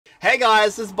Hey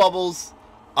guys, this is Bubbles.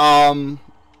 Welcome.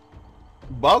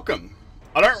 I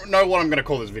don't know what I'm going to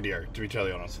call this video, to be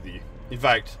totally honest with you. In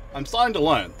fact, I'm starting to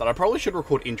learn that I probably should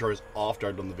record intros after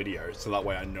I've done the video, so that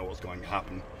way I know what's going to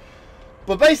happen.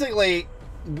 But basically,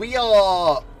 we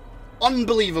are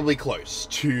unbelievably close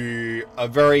to a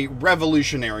very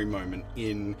revolutionary moment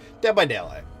in Dead by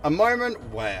Daylight. A moment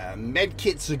where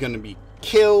medkits are going to be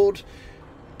killed,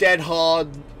 Dead Hard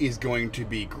is going to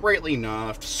be greatly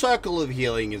nerfed, Circle of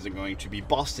Healing isn't going to be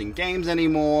busting games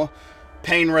anymore,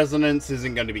 Pain Resonance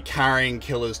isn't going to be carrying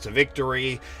killers to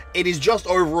victory. It is just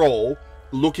overall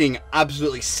looking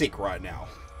absolutely sick right now.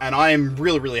 And I am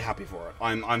really happy for it.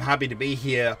 I'm happy to be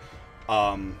here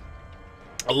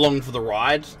along for the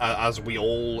ride as we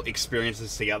all experience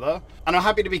this together. And I'm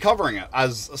happy to be covering it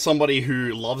as somebody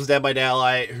who loves Dead by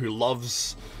Daylight, who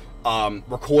loves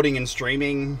recording and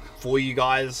streaming for you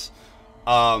guys.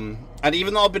 And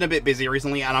even though I've been a bit busy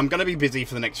recently, and I'm going to be busy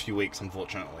for the next few weeks,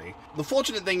 unfortunately, the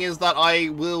fortunate thing is that I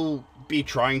will be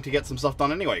trying to get some stuff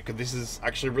done anyway, because this is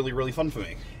actually really fun for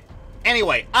me.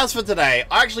 Anyway, as for today,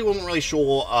 I actually wasn't really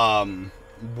sure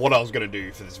what I was going to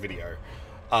do for this video.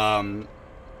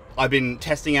 I've been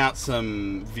testing out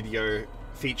some video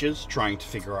features, trying to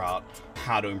figure out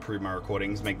how to improve my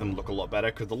recordings, make them look a lot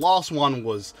better, because the last one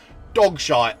was dog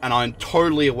shite, and I'm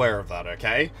totally aware of that,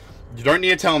 okay? You don't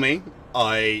need to tell me.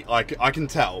 I can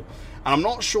tell. And I'm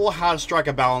not sure how to strike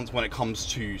a balance when it comes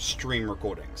to stream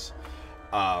recordings.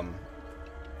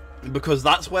 Because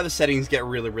that's where the settings get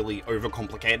really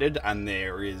overcomplicated, and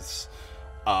there is...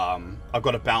 I've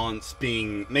got a balance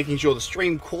making sure the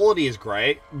stream quality is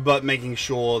great, but making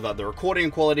sure that the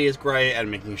recording quality is great, and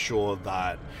making sure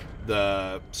that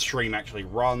the stream actually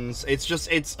runs.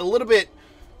 It's a little bit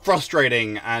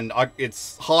frustrating, and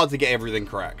it's hard to get everything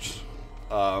correct.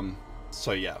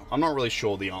 So yeah, I'm not really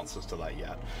sure the answers to that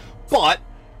yet. But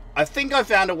I think I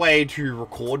found a way to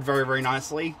record very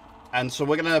nicely, and so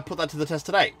we're going to put that to the test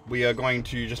today. We are going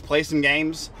to just play some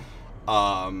games.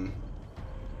 Kind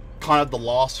of the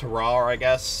last hurrah, I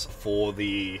guess, for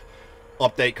the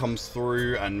update comes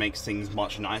through and makes things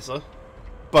much nicer.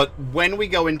 But when we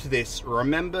go into this,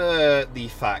 remember the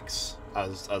facts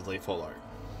as they follow.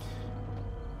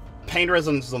 Pain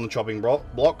Resonance is on the chopping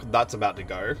block. That's about to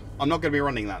go. I'm not going to be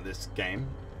running that this game.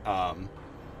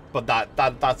 But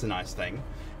that's a nice thing.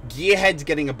 Gearhead's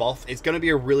getting a buff. It's going to be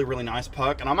a really nice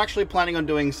perk. And I'm actually planning on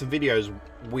doing some videos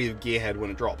with Gearhead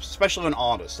when it drops. Especially on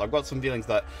Artist. I've got some feelings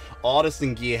that Artist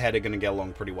and Gearhead are going to get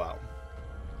along pretty well.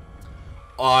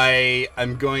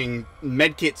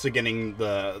 Medkits are getting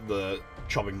the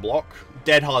chopping block.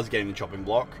 Dead Hard's getting the chopping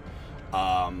block.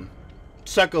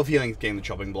 Circle of Healing is getting the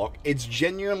chopping block. It's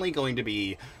genuinely going to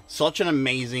be such an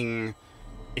amazing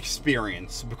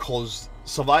experience because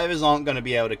survivors aren't going to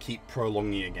be able to keep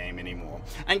prolonging a game anymore.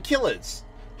 And killers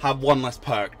have one less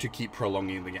perk to keep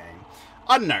prolonging the game.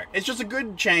 I don't know. It's just a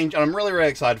good change, and I'm really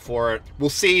excited for it.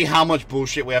 We'll see how much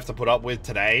bullshit we have to put up with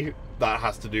today that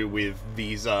has to do with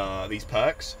these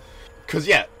perks. Because,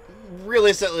 yeah,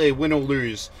 realistically, win or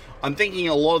lose, I'm thinking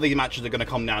a lot of these matches are going to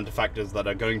come down to factors that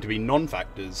are going to be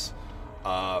non-factors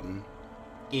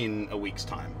in a week's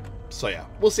time. So yeah,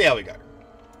 we'll see how we go.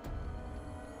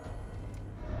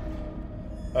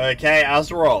 Okay,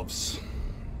 Azerovs.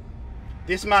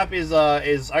 This map is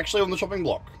actually on the chopping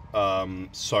block.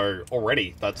 So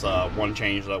already that's one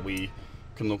change that we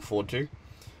can look forward to.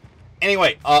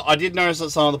 Anyway, I did notice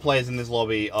that some of the players in this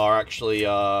lobby are actually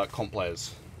comp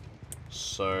players.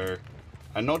 So,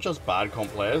 and not just bad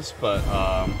comp players, but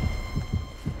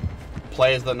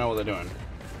players that know what they're doing.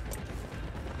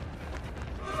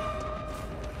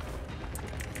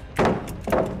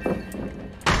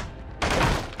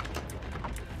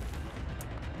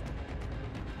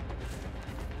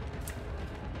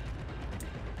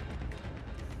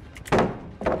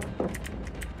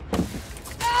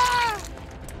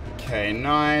 Okay,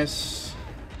 nice.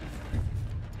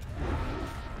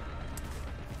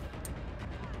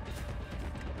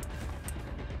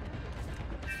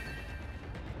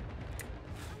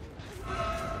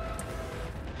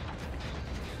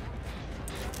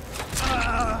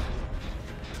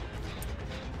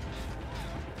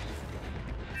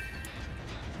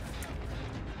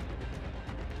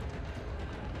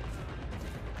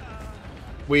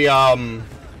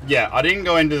 Yeah, I didn't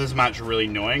go into this match really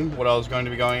knowing what I was going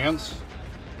to be going against.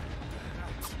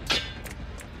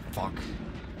 Fuck.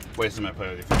 Wasting my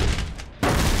player defense.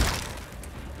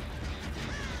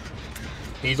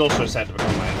 He's also set to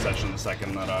become my end session the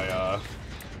second that I,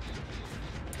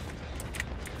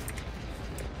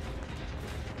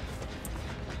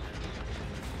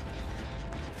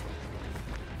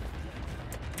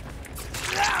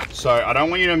 So I don't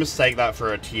want you to mistake that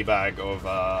for a teabag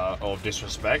of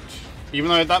disrespect, even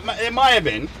though it might have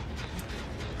been.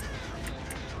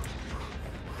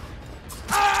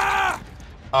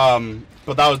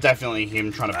 But that was definitely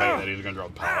him trying to bait that he was going to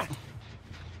drop the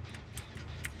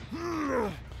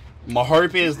pallet. My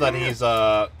hope is that he's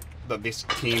that this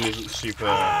team isn't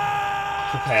super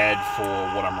prepared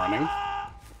for what I'm running,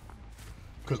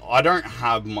 because I don't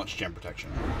have much gem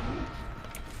protection.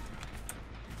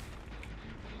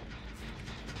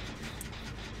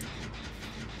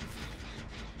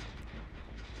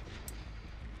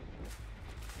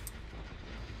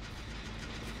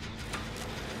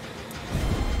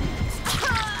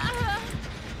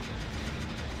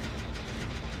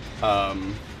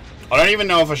 I don't even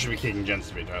know if I should be kicking gens,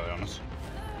 to be totally honest.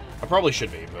 I probably should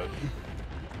be, but...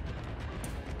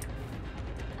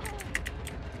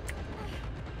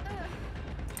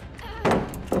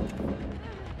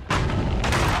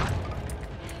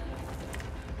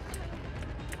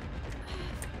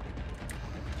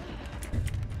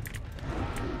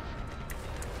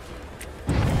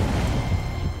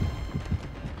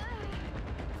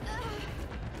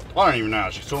 I don't even know how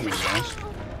she saw me, to be honest.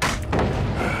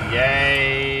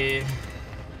 Yay!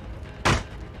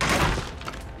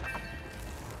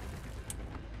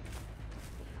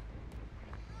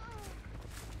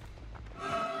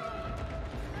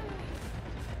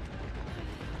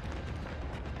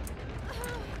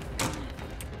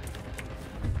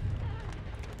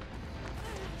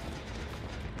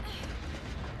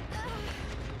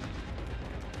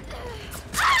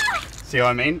 See what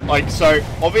I mean? Like, so,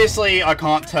 obviously I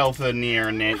can't tell for Nia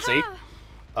and Nancy,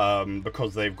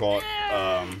 because they've got,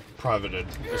 privated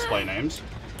display names.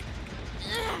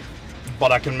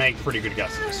 But I can make pretty good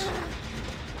guesses.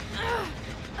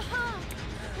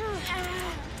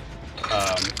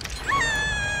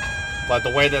 Like,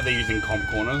 the way that they're using comp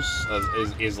corners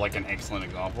is like an excellent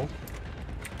example.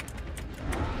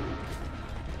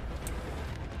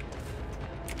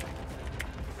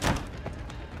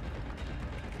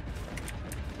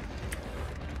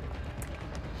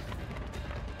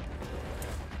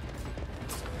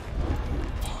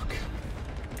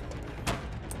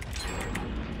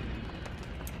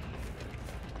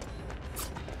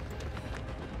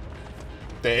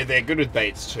 They're good with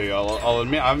baits too. I'll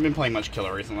admit I haven't been playing much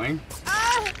killer recently.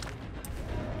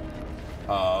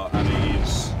 And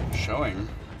he's showing.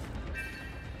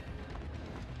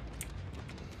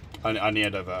 I need to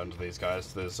divert into these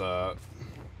guys. There's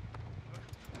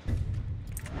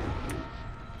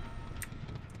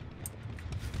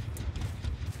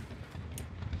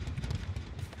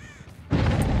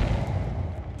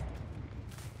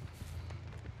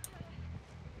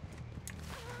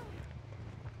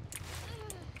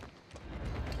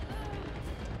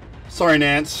sorry,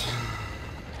 Nance.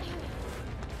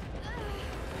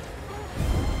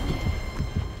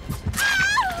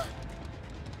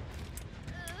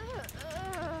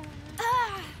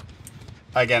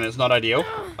 Again, it's not ideal,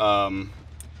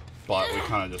 but we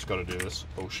kind of just got to do this.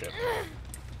 Oh shit!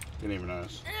 Didn't even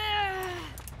notice.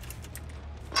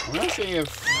 I'm gonna see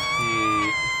if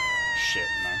he. Shit,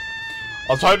 no. I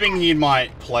was hoping he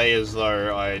might play as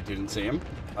though I didn't see him,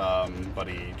 but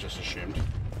he just assumed.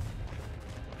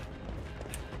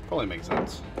 Probably makes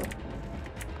sense.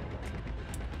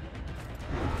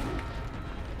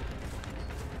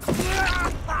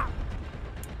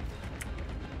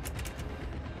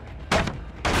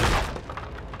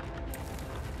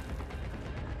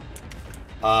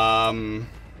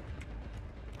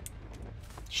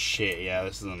 Shit, yeah,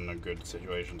 this isn't a good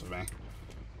situation for me.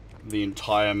 The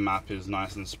entire map is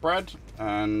nice and spread,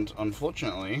 and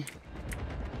unfortunately...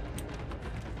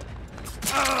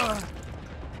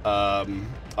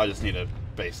 I just need to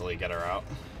basically get her out,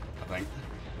 I think.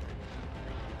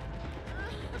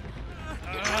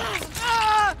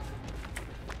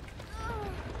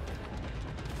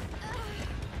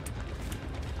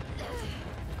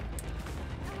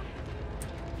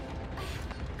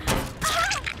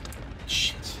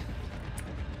 Shit.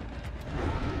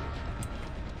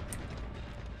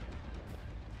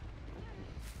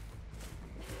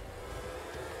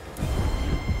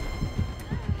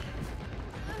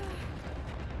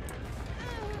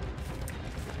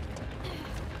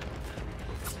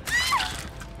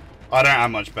 I don't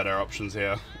have much better options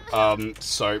here.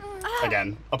 So,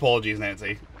 again, apologies,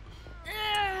 Nancy.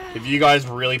 If you guys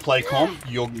really play comp,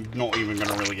 you're not even going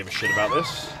to really give a shit about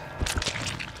this.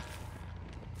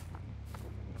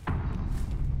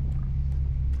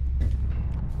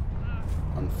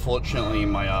 Unfortunately,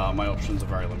 my options are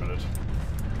very limited.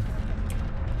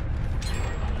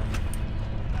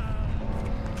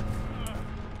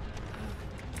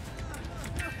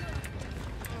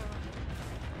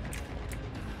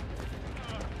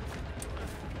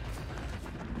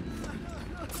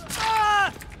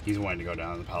 He's wanting to go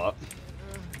down the pallet.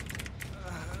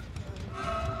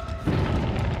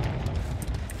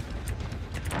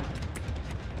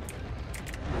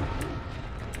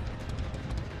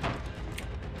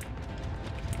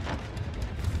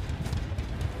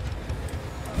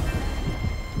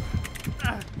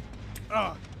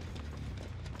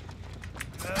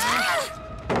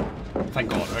 Thank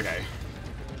God, okay.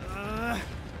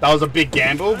 That was a big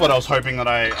gamble, but I was hoping that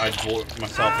I bought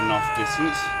myself enough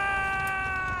distance.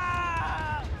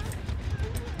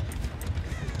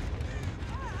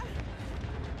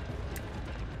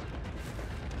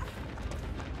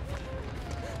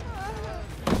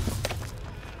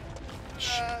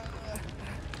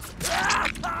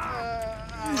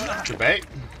 Good bait.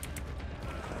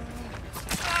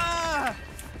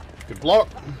 Good block.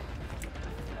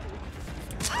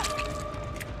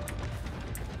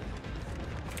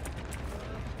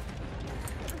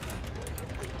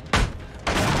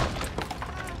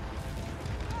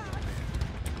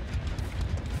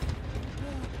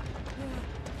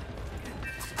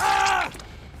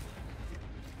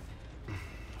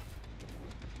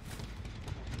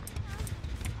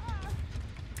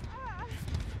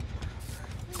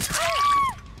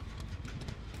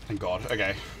 Thank God,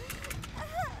 okay.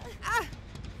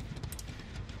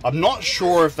 I'm not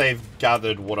sure if they've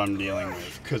gathered what I'm dealing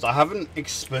with, because I haven't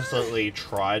explicitly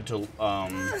tried to,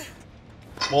 well,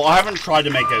 I haven't tried to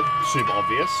make it super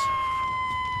obvious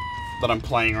that I'm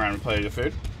playing around with plating the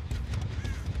food.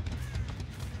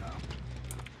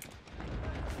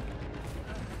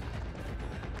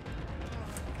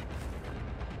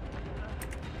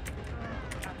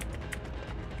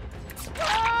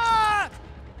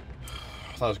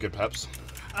 That was good, Peps.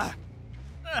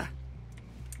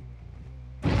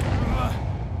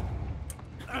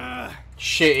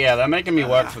 Shit, yeah, they're making me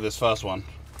work for this first one.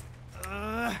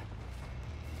 And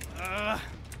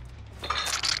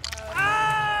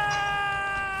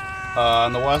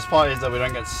the worst part is that we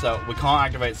don't get stealth. We can't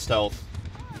activate stealth.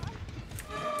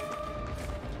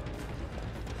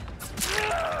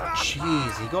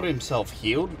 Jeez, he got himself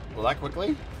healed that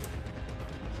quickly?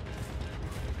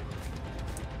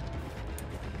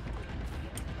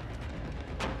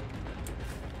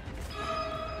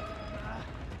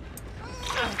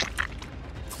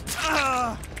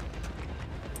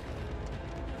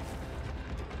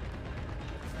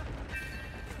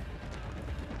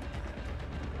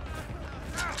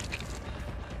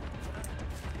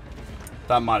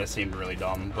 That might have seemed really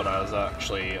dumb, but I was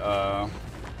actually,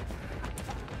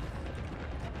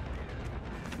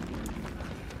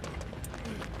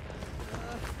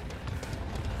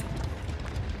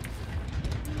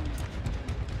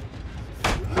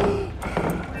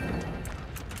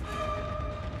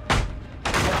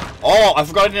 Oh, I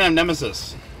forgot I didn't have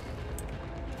Nemesis.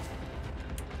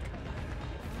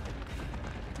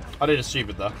 I did a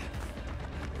stupid though.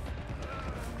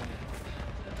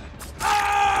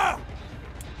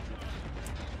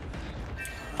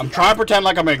 I'm trying to pretend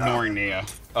like I'm ignoring Nia,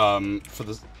 for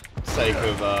the sake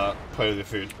of, play with the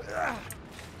food.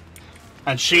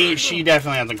 And she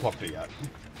definitely hasn't clocked it yet.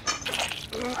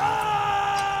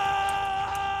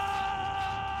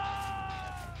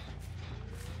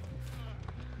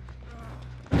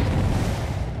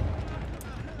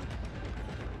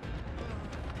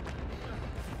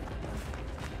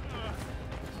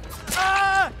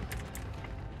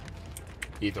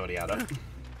 He thought he had it.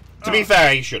 To be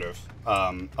fair, he should have.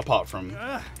 Apart from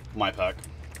my perk.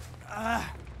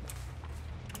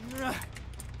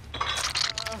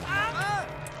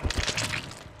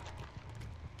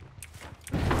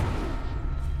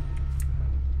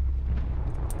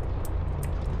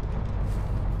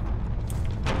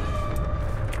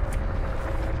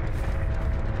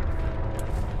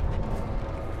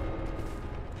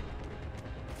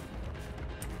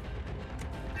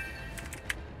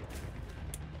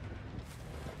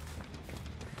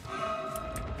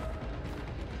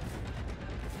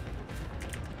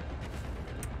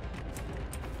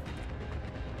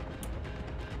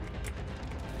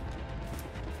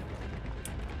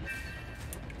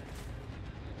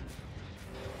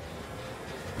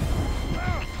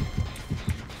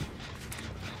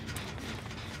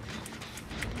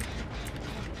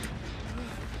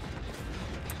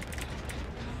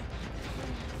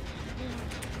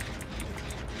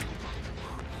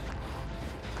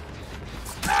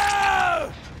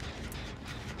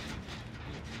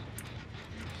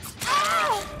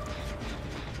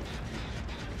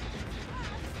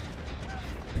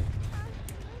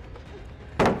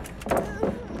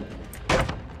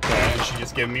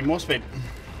 Just giving me more speed.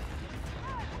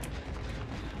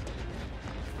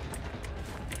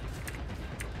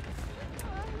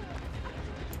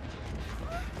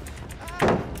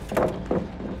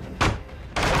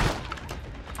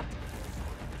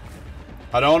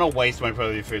 don't want to waste my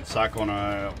perfect food sack on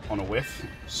a whiff,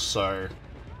 so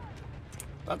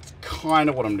that's kind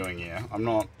of what I'm doing here. I'm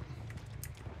not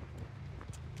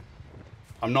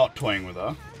toying with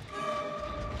her.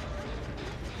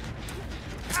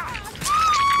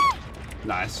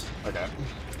 Nice. Okay.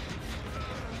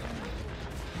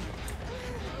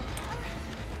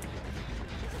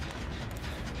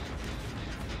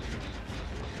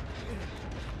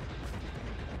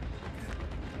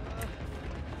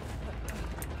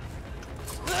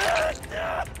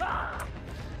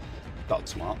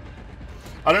 That's smart.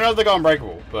 I don't know if they go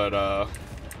unbreakable, but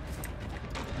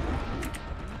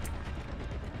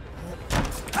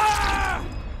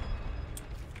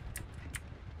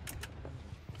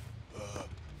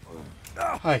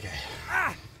okay.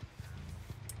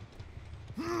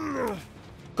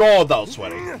 God, that was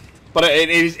sweaty. But it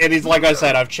is like I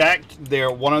said. I've checked.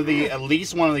 At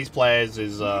least one of these players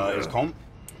is comp.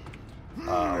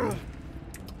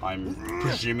 I'm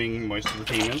presuming most of the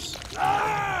team is.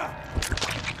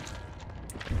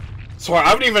 Sorry, I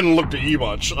haven't even looked at you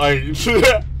much. God,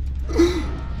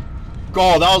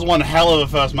 that was one hell of a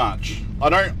first match. I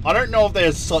don't know if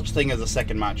there's such thing as a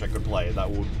second match I could play that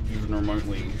would even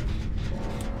remotely.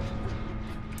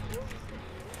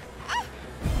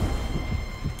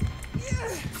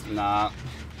 Nah.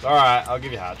 Alright, I'll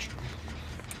give you Hatch.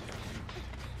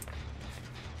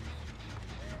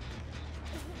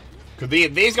 Cause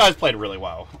these guys played really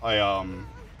well.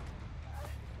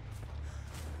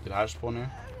 Did Hatch spawn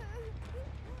here?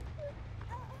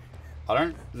 I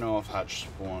don't know if Hatch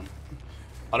spawned.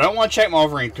 I don't want to check my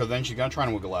offering because then she's gonna try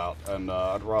and wiggle out, and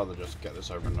I'd rather just get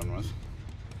this over and done with.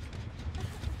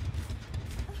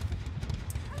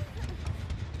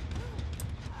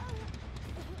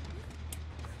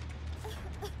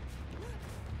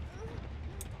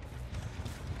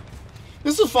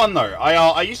 This is fun though.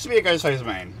 I used to be a Ghostface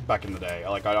main back in the day.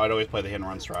 I'd always play the hit and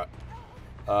run strat.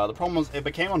 The problem was it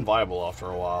became unviable after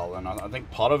a while, and I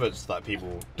think part of it's that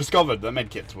people discovered that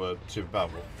medkits were super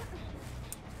powerful.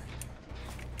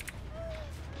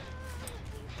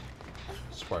 I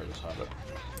swear I just had it.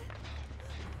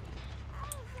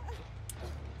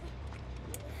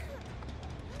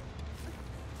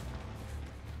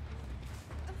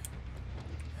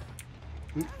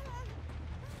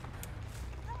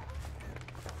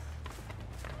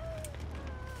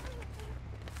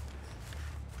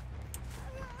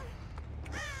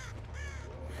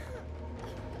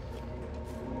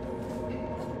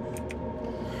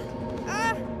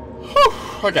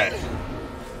 Okay.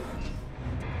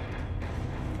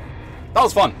 That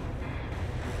was fun.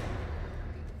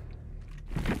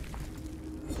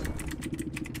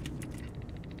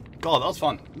 God, that was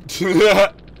fun.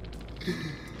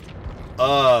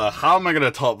 How am I gonna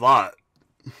top that?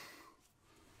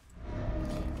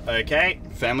 Okay,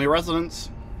 family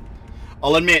residence.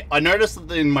 I'll admit, I noticed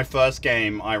that in my first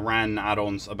game, I ran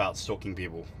add-ons about stalking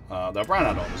people. They're brand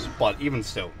add-ons, but even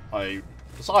still, I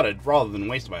decided, rather than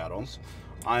waste my add-ons,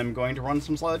 I'm going to run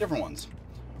some slightly different ones.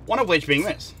 One of which being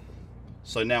this.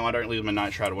 So now I don't lose my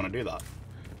night shroud when I do that.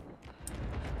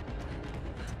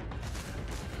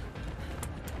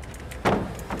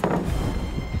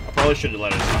 I probably should have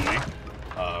let it stun me,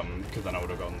 because then I would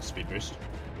have gotten the speed boost.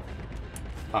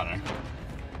 I don't know.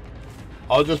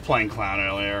 I was just playing Clown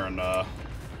earlier, and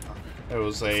it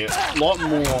was a lot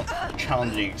more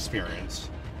challenging experience.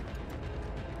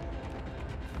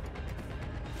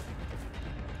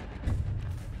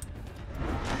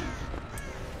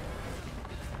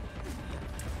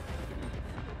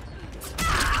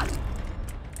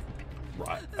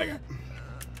 Right, okay.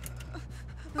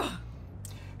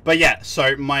 But yeah,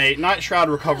 so my Night Shroud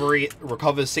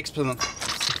recovers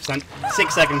 6%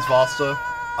 6 seconds faster,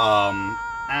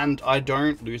 and I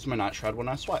don't lose my Night Shroud when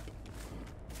I swipe,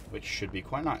 which should be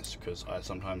quite nice, because I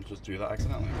sometimes just do that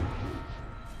accidentally.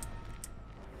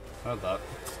 Heard that.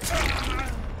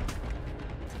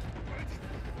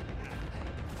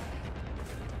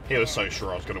 He was so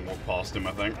sure I was going to walk past him,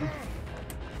 I think.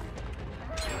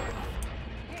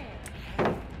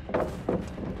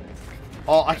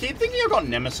 Oh, I keep thinking I've got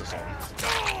Nemesis on.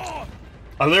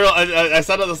 I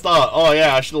said at the start, oh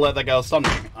yeah, I should have let that girl stun me.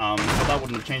 But that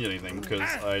wouldn't have changed anything, because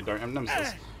I don't have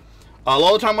Nemesis. A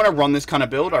lot of the time when I run this kind of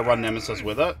build, I run Nemesis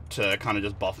with it, to kind of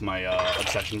just buff my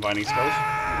obsession binding skills.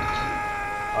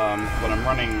 But I'm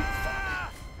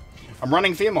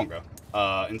running Fearmonger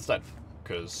instead,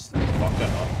 because fuck Dead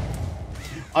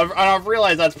Heart. I've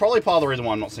realized that's probably part of the reason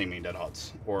why I'm not seeing many Dead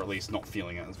Hearts, or at least not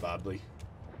feeling it as badly.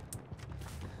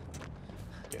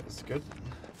 Yeah, this is good.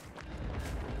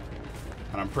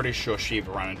 And I'm pretty sure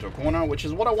Shiva ran into a corner, which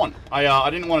is what I want. I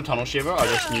didn't want to tunnel Shiva, I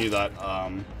just knew that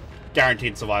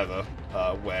guaranteed survivor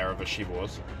wherever she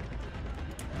was.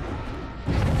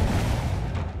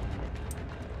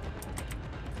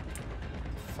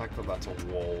 The fact that that's a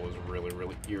wall is really,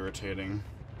 really irritating.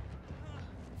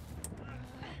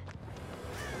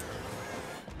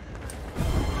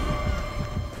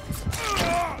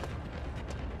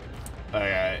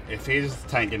 Okay, if he's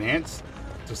tanking hits,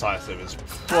 decisive is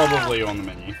probably on the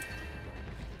menu.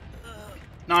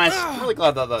 Nice. I'm really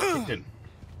glad that that kicked in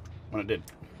when it did.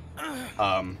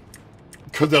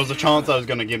 Because there was a chance I was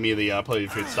going to give me the play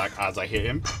food stack as I hit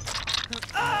him.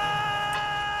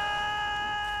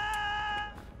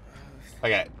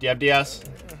 Okay, do you have DS?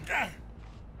 There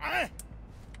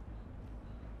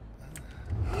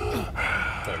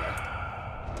we go.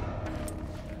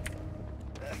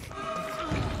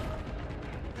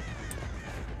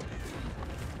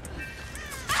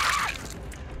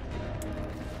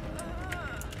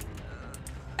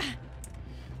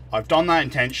 I've done that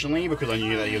intentionally because I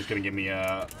knew that he was going to give me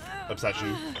a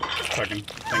obsession token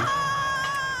thing.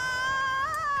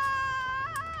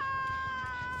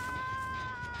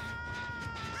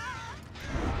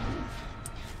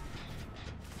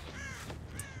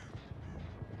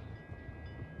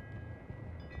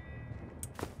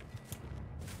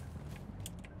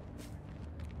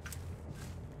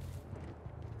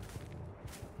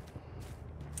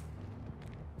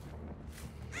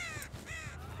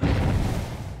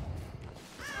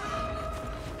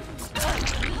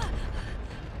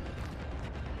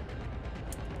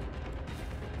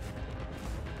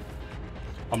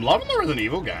 I'm loving the Resident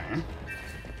Evil game.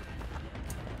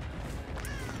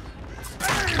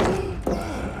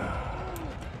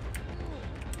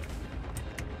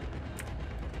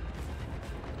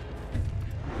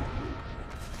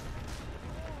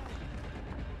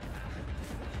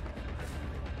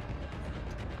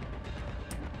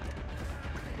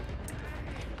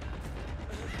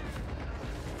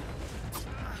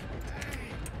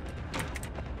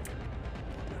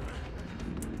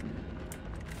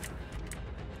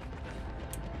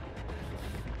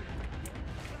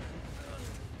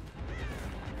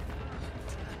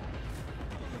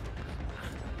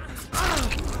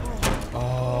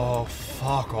 Oh,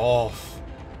 fuck off.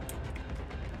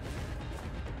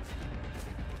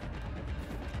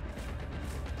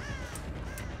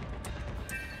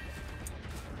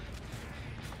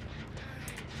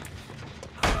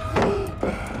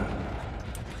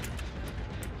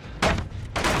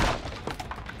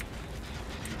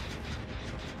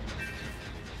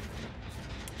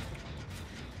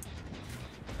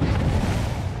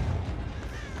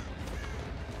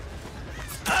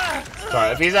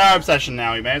 Sorry, if he's our obsession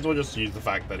now, he may as well just use the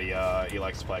fact that he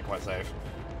likes to play quite safe.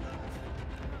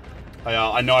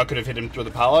 I know I could have hit him through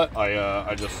the pallet.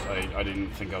 I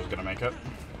didn't think I was gonna make it.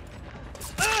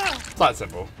 It's that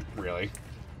simple, really.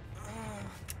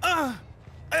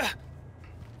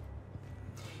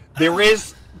 There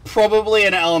is probably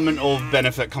an element of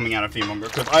benefit coming out of Fearmonger,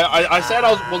 because I said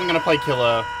I wasn't gonna play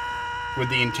Killer with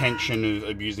the intention of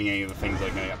abusing any of the things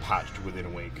that are gonna get patched within a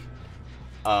week.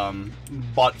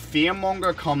 But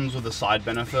Fearmonger comes with a side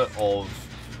benefit of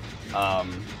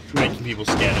making people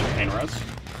scared of pain res.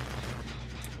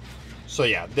 So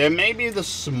yeah, there may be the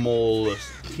smallest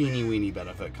teeny weeny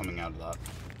benefit coming out of that.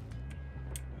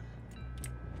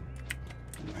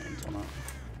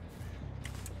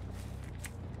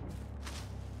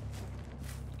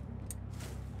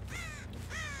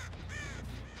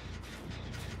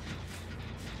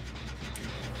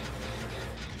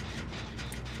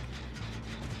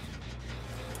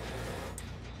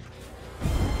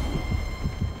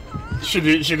 She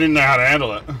didn't know how to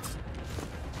handle it.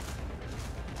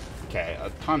 Okay, I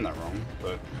timed that wrong,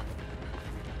 but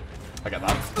I got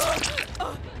that.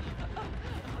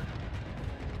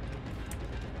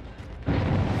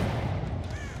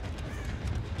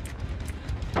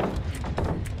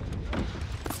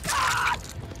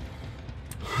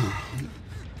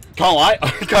 Can't lie, I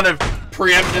kind of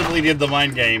preemptively did the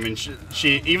mind game, and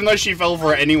she even though she fell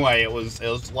for it anyway, it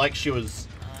was like she was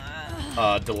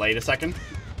delayed a second.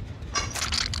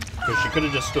 Because she could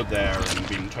have just stood there and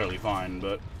been totally fine,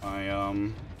 but I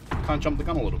kind of jumped the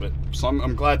gun a little bit. So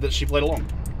I'm glad that she played along.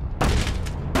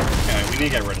 Okay, we need to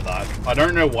get rid of that. I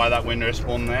don't know why that window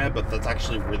spawned there, but that's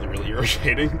actually really, really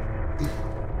irritating.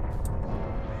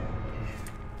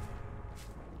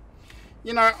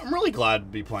 You know, I'm really glad to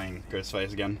be playing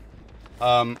Ghostface again.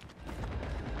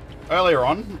 Earlier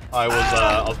on, I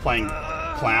was playing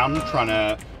Clown, trying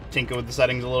to tinker with the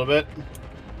settings a little bit.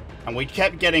 And we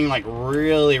kept getting, like,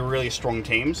 really, really strong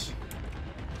teams.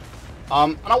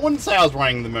 And I wouldn't say I was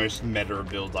running the most meta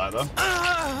builds either.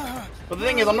 But the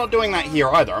thing is, I'm not doing that here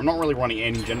either. I'm not really running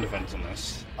any gen defense in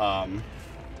this.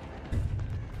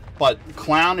 But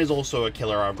Clown is also a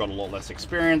killer I've got a lot less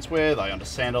experience with. I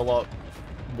understand a lot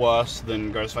worse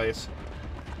than Ghostface.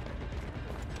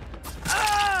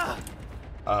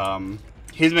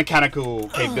 His mechanical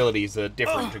capabilities are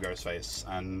different to Ghostface,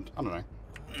 and I don't know.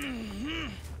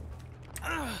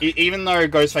 Even though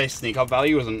Ghostface sneak up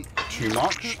value isn't too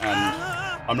much, and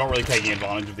I'm not really taking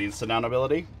advantage of the instant down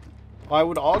ability, I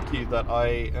would argue that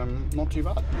I am not too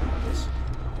bad at this.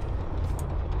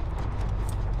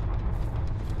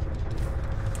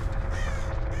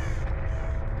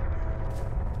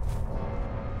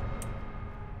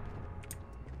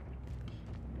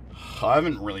 I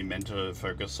haven't really meant to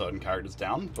focus certain characters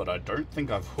down, but I don't think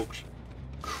I've hooked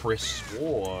Chris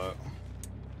or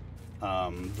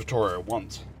Vittorio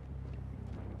once.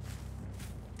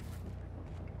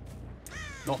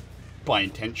 Not by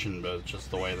intention, but it's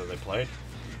just the way that they played.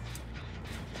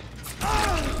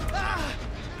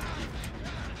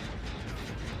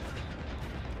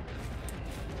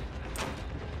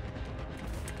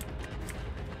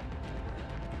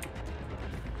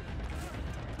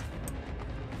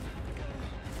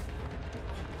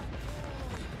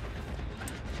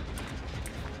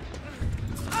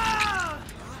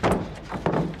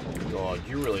 God,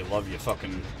 you really love your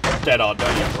fucking dead art,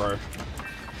 don't you, bro?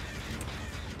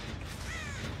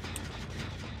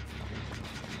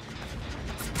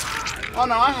 Oh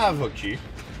no, I have hooked you.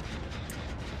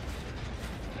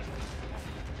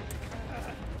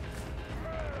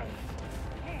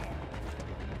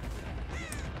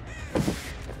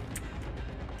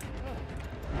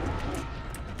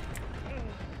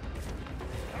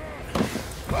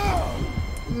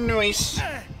 Nice.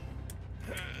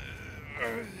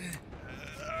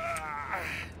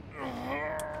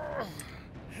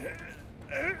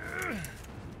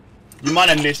 You might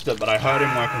have missed it, but I heard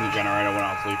him working the generator when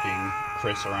I was looping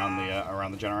Chris around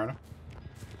the generator.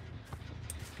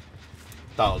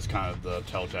 That was kind of the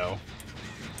telltale.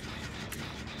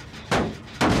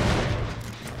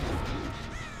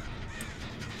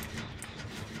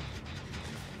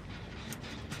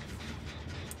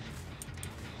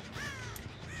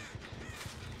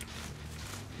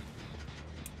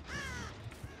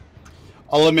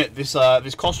 I'll admit, this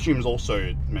costume's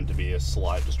also meant to be a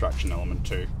slight distraction element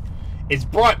too. It's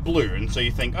bright blue, and so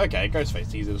you think, okay,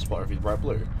 Ghostface, easy to spot if he's bright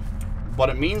blue. But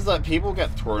it means that people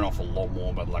get thrown off a lot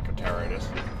more by the lack of terror it is.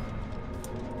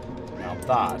 Now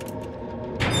that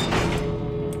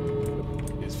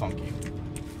is funky.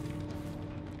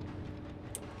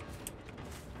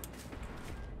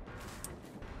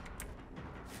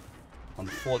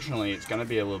 Unfortunately, it's going to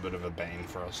be a little bit of a bane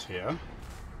for us here.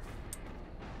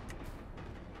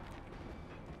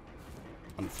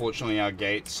 Unfortunately, our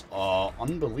gates are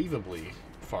unbelievably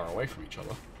far away from each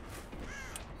other.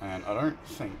 And I don't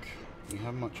think we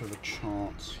have much of a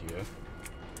chance here.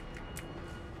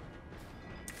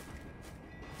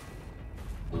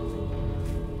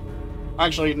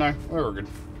 Actually, no, we're good.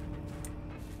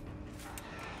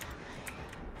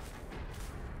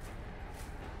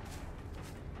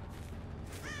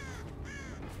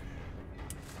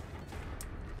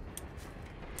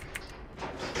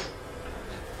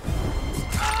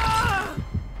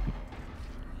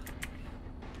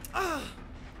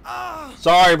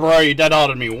 Sorry, bro, you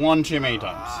dead-hearted me one too many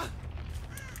times.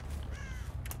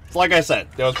 It's like I said,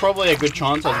 there was probably a good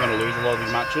chance I was going to lose a lot of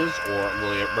these matches, or at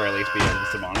the very least be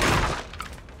disadvantaged.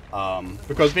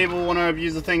 Because people want to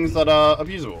abuse the things that are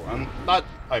abusable, and that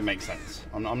makes sense.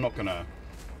 I'm not going to...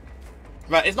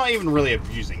 But it's not even really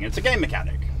abusing, it's a game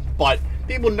mechanic. But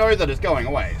people know that it's going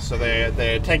away, so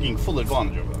they're taking full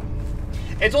advantage of it.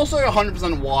 It's also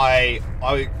 100% why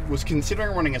I was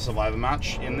considering running a Survivor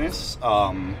match in this,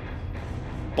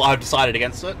 but I've decided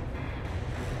against it,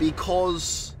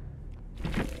 because,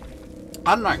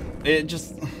 I don't know, it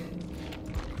just,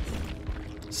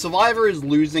 Survivor is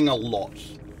losing a lot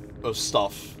of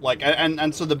stuff, like,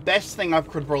 and so the best thing I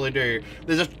could probably do,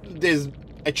 there's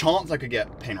a chance I could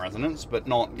get pain resonance, but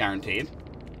not guaranteed.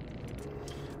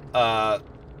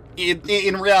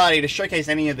 In reality, to showcase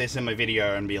any of this in my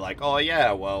video and be like, oh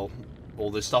yeah, well,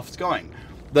 all this stuff's going.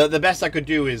 The best I could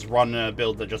do is run a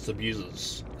build that just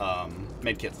abuses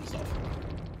medkits and stuff.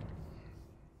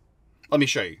 Let me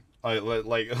show you.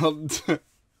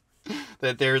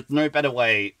 There's no better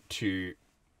way to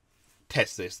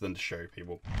test this than to show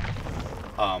people.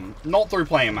 Not through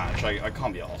playing a match. I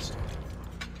can't be asked.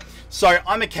 So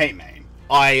I'm a Kate main.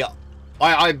 I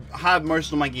have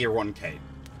most of my gear on Kate.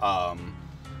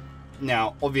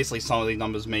 Now, obviously, some of these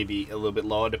numbers may be a little bit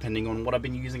lower depending on what I've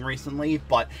been using recently,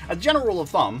 but as a general rule of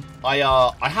thumb, I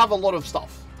have a lot of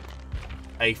stuff.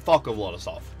 A fuck of a lot of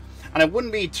stuff. And it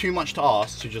wouldn't be too much to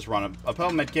ask to just run a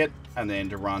Pearl Medkit, and then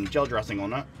to run Gel Dressing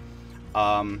on it,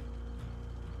 I'm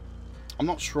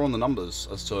not sure on the numbers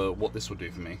as to what this will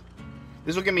do for me.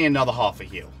 This will give me another half a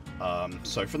heal.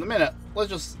 So for the minute, let's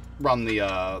just run the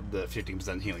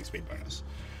 15% healing speed bonus.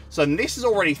 So this is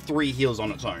already 3 heals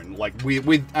on its own, like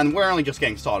and we're only just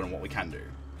getting started on what we can do.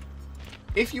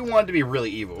 If you wanted to be really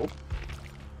evil,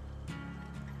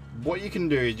 what you can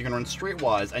do is you can run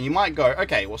Streetwise, and you might go,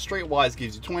 okay, well Streetwise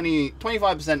gives you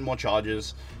 25% more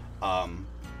charges.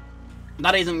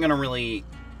 That isn't going to really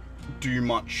do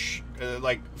much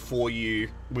like for you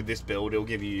with this build. It'll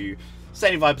give you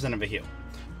 75% of a heal.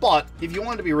 But if you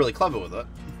wanted to be really clever with it,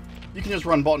 you can just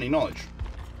run Botany Knowledge.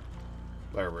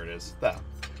 Wherever it is. There.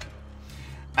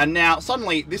 And now,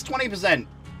 suddenly, this 20%,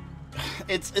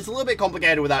 it's a little bit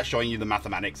complicated without showing you the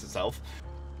mathematics itself.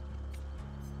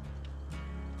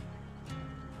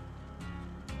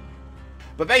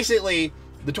 But basically,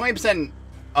 the 20%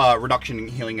 reduction in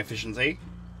healing efficiency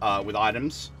with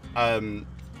items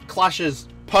clashes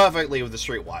perfectly with the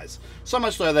Streetwise. So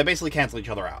much so, they basically cancel each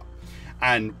other out.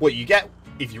 And what you get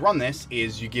if you run this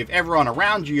is you give everyone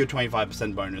around you a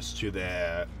 25% bonus to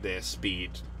their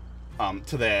speed,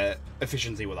 to their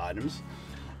efficiency with items,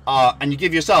 and you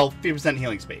give yourself 50%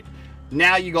 healing speed.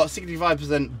 Now you got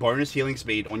 65% bonus healing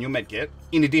speed on your medkit,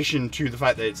 in addition to the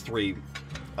fact that it's three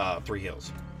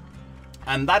heals.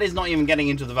 And that is not even getting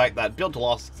into the fact that Build to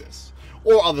Last exists,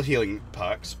 or other healing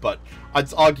perks, but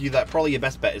I'd argue that probably your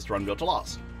best bet is to run Build to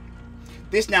Last.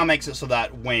 This now makes it so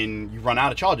that when you run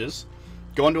out of charges,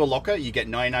 go into a locker, you get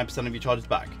 99% of your charges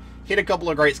back. Hit a couple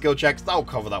of great skill checks, that'll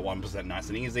cover that 1% nice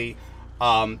and easy.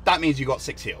 That means you got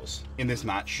 6 heals in this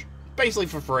match, basically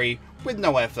for free, with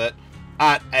no effort,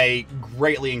 at a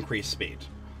greatly increased speed.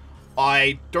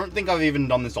 I don't think I've even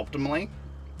done this optimally.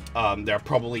 There are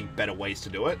probably better ways to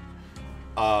do it.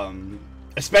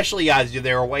 Especially as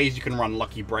there are ways you can run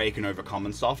Lucky Break and Overcome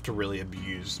and stuff to really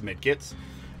abuse medkits.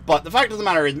 But the fact of the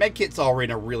matter is, medkits are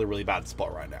in a really, really bad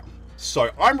spot right now. So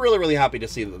I'm really, really happy to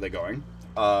see that they're going.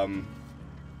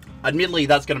 Admittedly,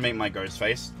 that's going to make my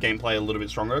Ghostface gameplay a little bit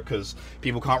stronger, because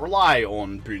people can't rely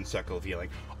on Boon Circle of Healing.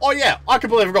 Oh yeah, I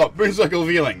completely forgot, Boon Circle of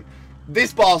Healing.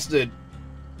 This bastard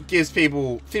gives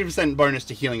people 50% bonus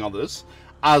to healing others,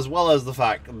 as well as the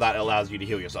fact that it allows you to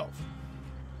heal yourself.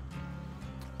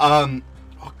 Oh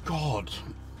god.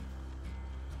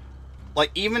 Like,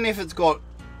 even if it's got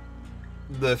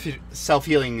the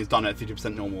self-healing is done at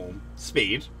 50% normal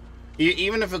speed,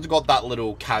 even if it's got that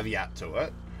little caveat to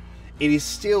it, it is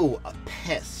still a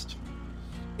pest.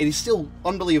 It is still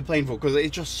unbelievably painful, because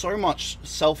it's just so much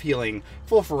self-healing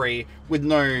for free with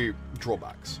no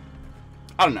drawbacks.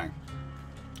 I don't know.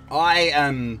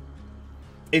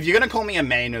 If you're going to call me a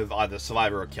main of either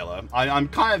Survivor or Killer, I'm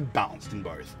kind of balanced in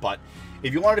both, but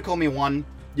if you wanted to call me one,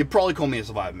 you'd probably call me a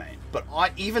Survivor main. But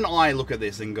even I look at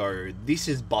this and go, this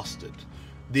is busted.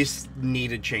 This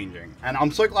needed changing, and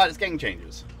I'm so glad it's getting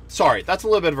changes. Sorry, that's a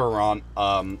little bit of a rant.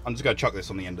 I'm just going to chuck this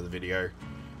on the end of the video.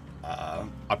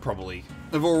 I probably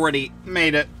have already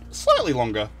made it slightly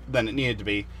longer than it needed to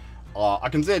be. I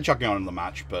considered chucking on in the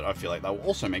match, but I feel like that will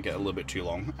also make it a little bit too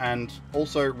long, and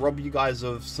also rob you guys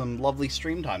of some lovely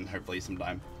stream time, hopefully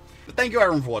sometime. But thank you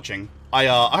everyone for watching. I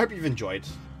hope you've enjoyed.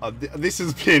 This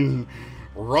has been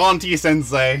ranty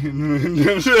sensei.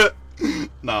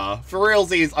 Nah, for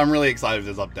realsies, I'm really excited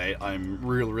for this update. I'm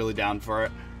really, really down for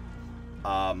it.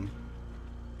 And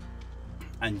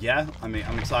yeah, I mean,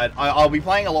 I'm excited. I'll be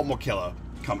playing a lot more Killer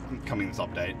coming this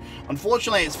update.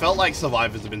 Unfortunately, it's felt like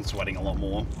Survivors have been sweating a lot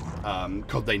more,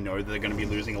 because they know that they're going to be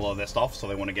losing a lot of their stuff, so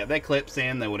they want to get their clips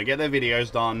in, they want to get their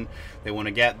videos done, they want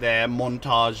to get their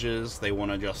montages, they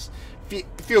want to just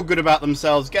feel good about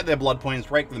themselves, get their blood points,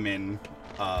 rake them in,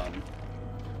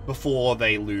 before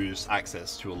they lose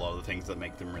access to a lot of the things that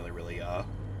make them really, really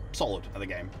solid at the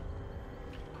game.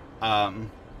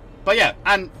 But yeah,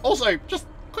 and also, just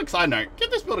quick side note, give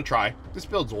this build a try. This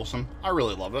build's awesome. I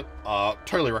really love it.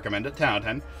 Totally recommend it, 10 out of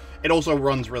 10. It also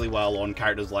runs really well on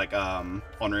characters like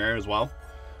Onryo as well,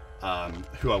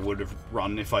 who I would have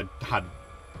run if I had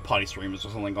party streamers or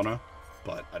something on her,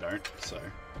 but I don't, so,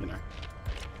 you know.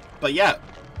 But yeah,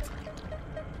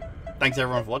 thanks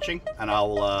everyone for watching, and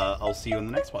I'll see you in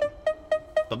the next one.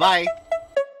 Bye-bye!